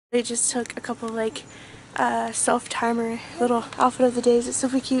They just took a couple like self-timer little outfit of the days. It's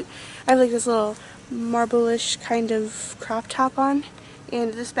super cute. I have like this little marble-ish kind of crop top on,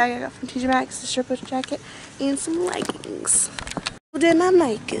 and this bag I got from TJ Maxx, the Sherpa jacket, and some leggings. Did my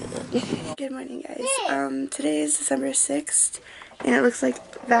makeup. Good morning, guys. Today is December 6th, and it looks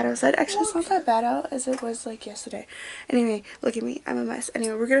like bad outside. Actually, it's not that bad out as it was like yesterday. Anyway, look at me. I'm a mess.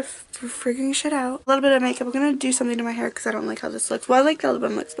 Anyway, we're gonna figuring shit out. A little bit of makeup. I'm gonna do something to my hair because I don't like how this looks. Well, I like how the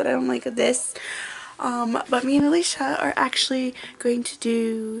bun looks, but I don't like this. But me and Alicia are actually going to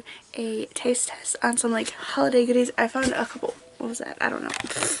do a taste test on some like holiday goodies. I found a couple. What was that? I don't know.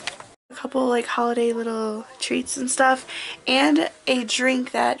 A couple like holiday little treats and stuff, and a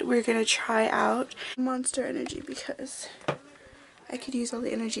drink that we're gonna try out. Monster Energy, because I could use all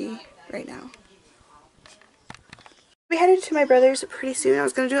the energy right now. We headed to my brother's pretty soon. I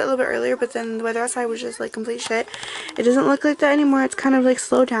was gonna do it a little bit earlier, but then the weather outside was just like complete shit. It doesn't look like that anymore. It's kind of like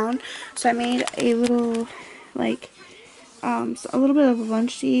slowed down. So I made a little like a little bit of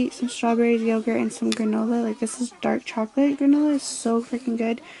lunch to eat, some strawberries, yogurt, and some granola. Like this is dark chocolate granola. It's so freaking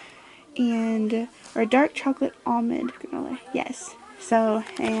good. And or dark chocolate almond granola, yes. So,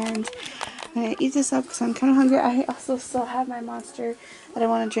 and I'm gonna eat this up because I'm kind of hungry. I also still have my Monster that I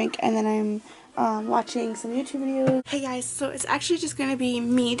want to drink, and then I'm watching some YouTube videos. Hey guys, so it's actually just gonna be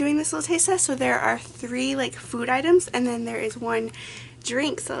me doing this little taste test. So there are 3 like food items, and then there is 1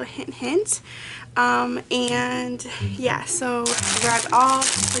 drink, so hint hint. And yeah, so I grabbed all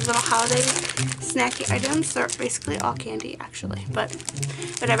like little holiday snacky items. They're basically all candy actually, but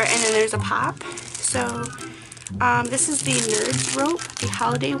whatever. And then there's a pop. So this is the Nerds rope, the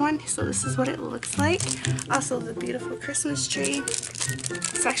holiday one. So this is what it looks like. Also the beautiful Christmas tree.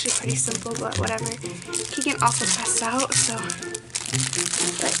 It's actually pretty simple, but whatever. Keegan also passed out, so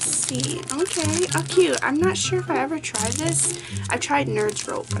let's see. Okay, oh cute. I'm not sure if I ever tried this. I've tried Nerds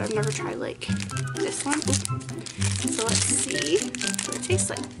rope, but I've never tried like this one. Ooh. So let's see what it tastes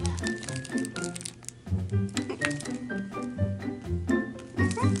like.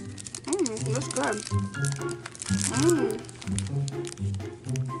 That's good.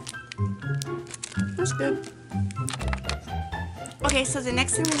 That's good. Okay, so the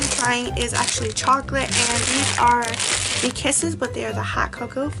next thing we'll be trying is actually chocolate, and these are the Kisses, but they are the hot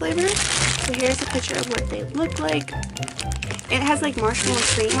cocoa flavor. So here's a picture of what they look like. It has like marshmallow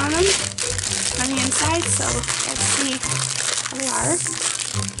cream on them on the inside, so let's see how they are.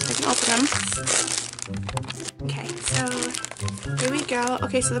 I can open them. Okay, so here we go.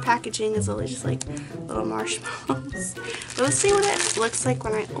 Okay, so the packaging is literally just like little marshmallows. But let's see what it looks like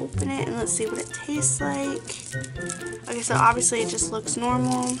when I open it, and let's see what it tastes like. Okay, so obviously it just looks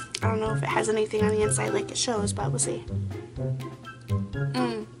normal. I don't know if it has anything on the inside like it shows, but we'll see.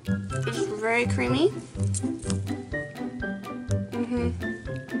 It's very creamy.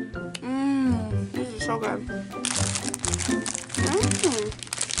 This is so good.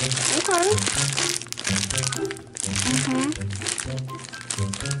 Okay.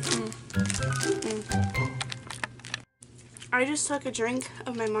 I just took a drink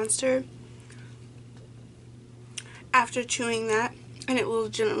of my Monster after chewing that, and it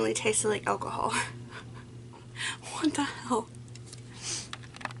legitimately tasted like alcohol. What the hell?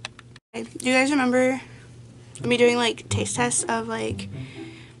 Do you guys remember me doing like taste tests of like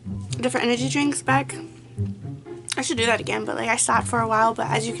different energy drinks back? I should do that again, but like I stopped for a while, but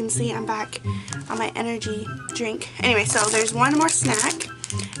as you can see I'm back on my energy drink. Anyway, so there's one more snack,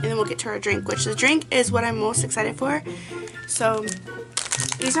 and then we'll get to our drink, which the drink is what I'm most excited for. So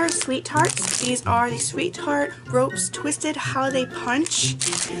these are Sweet Tarts. These are the Sweet Tart Ropes Twisted Holiday Punch.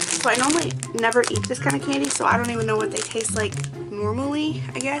 So I normally never eat this kind of candy, so I don't even know what they taste like normally,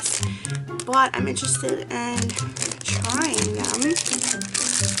 I guess. But I'm interested in trying them.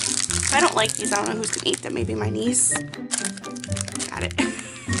 If I don't like these, I don't know who's gonna eat them. Maybe my niece. Got it.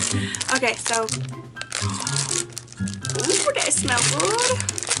 Okay, so. Ooh, they smell good.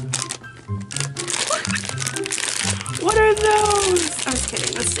 What are those? I'm just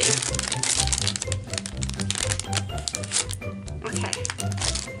kidding. Let's see. Okay.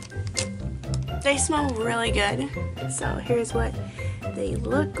 They smell really good. So here's what they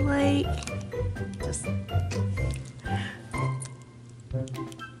look like. Just.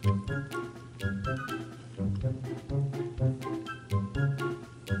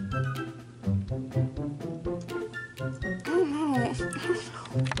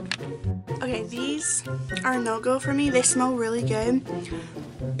 Okay, these are a no-go for me. They smell really good,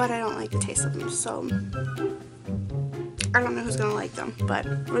 but I don't like the taste of them, so I don't know who's gonna like them, but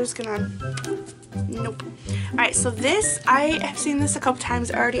we're just gonna, nope. Alright, so this, I have seen this a couple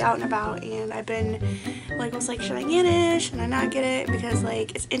times already out and about, and I've been like was like, should I get it? Should I not get it? Because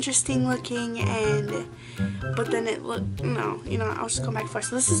like it's interesting looking, and but then it looked, no, you know, I'll just go back and forth.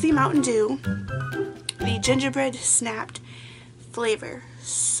 So this is the Mountain Dew, the gingerbread snapped flavor.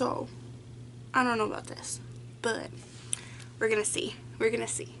 So I don't know about this, but we're gonna see. We're gonna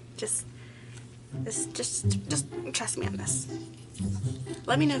see. Just trust me on this.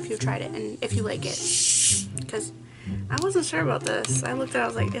 Let me know if you've tried it and if you like it, because I wasn't sure about this. I looked at it, I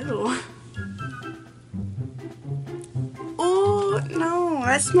was like, ew. Oh no,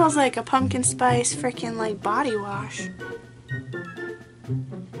 that smells like a pumpkin spice freaking like body wash.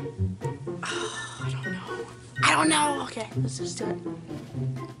 Oh, I don't know. I don't know. Okay, let's just do it.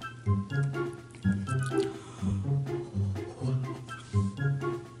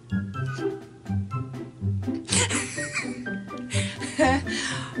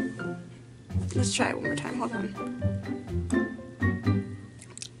 Let's try it one more time. Hold on.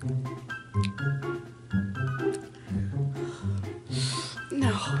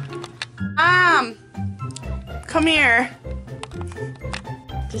 No. Come here.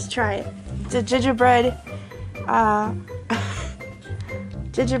 Just try it. It's a gingerbread,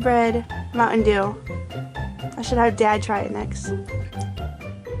 gingerbread Mountain Dew. I should have Dad try it next.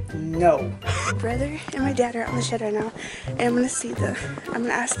 No. My brother and my dad are out in the shed right now, and I'm gonna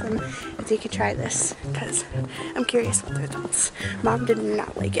ask them if they could try this, because I'm curious about their thoughts. Mom did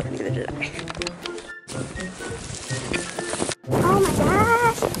not like it, neither did I. Oh my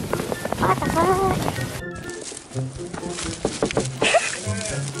gosh! What the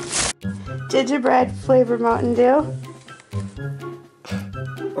fuck? Gingerbread flavored Mountain Dew.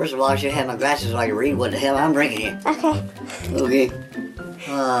 First of all, I should have my glasses so I can read what the hell I'm drinking here. Okay. Okay.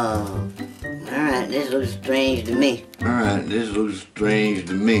 Oh. Alright, this looks strange to me. Alright, this looks strange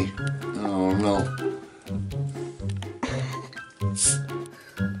to me. Oh no.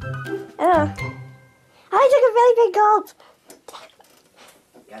 Ugh. I took a really big gulp.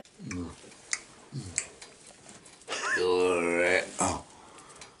 Alright. Oh.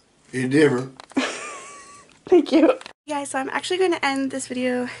 It's different. Thank you. Guys, so I'm actually going to end this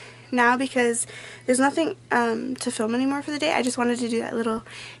video now because there's nothing to film anymore for the day. I just wanted to do that little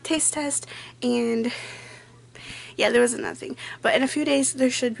taste test, and yeah, there wasn't nothing. But in a few days there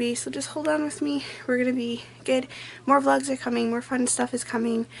should be, so just hold on with me. We're gonna be good. More vlogs are coming, more fun stuff is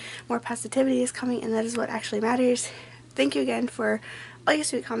coming, more positivity is coming, and that is what actually matters. Thank you again for all your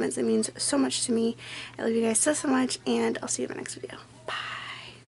sweet comments. It means so much to me. I love you guys so much, and I'll see you in my next video.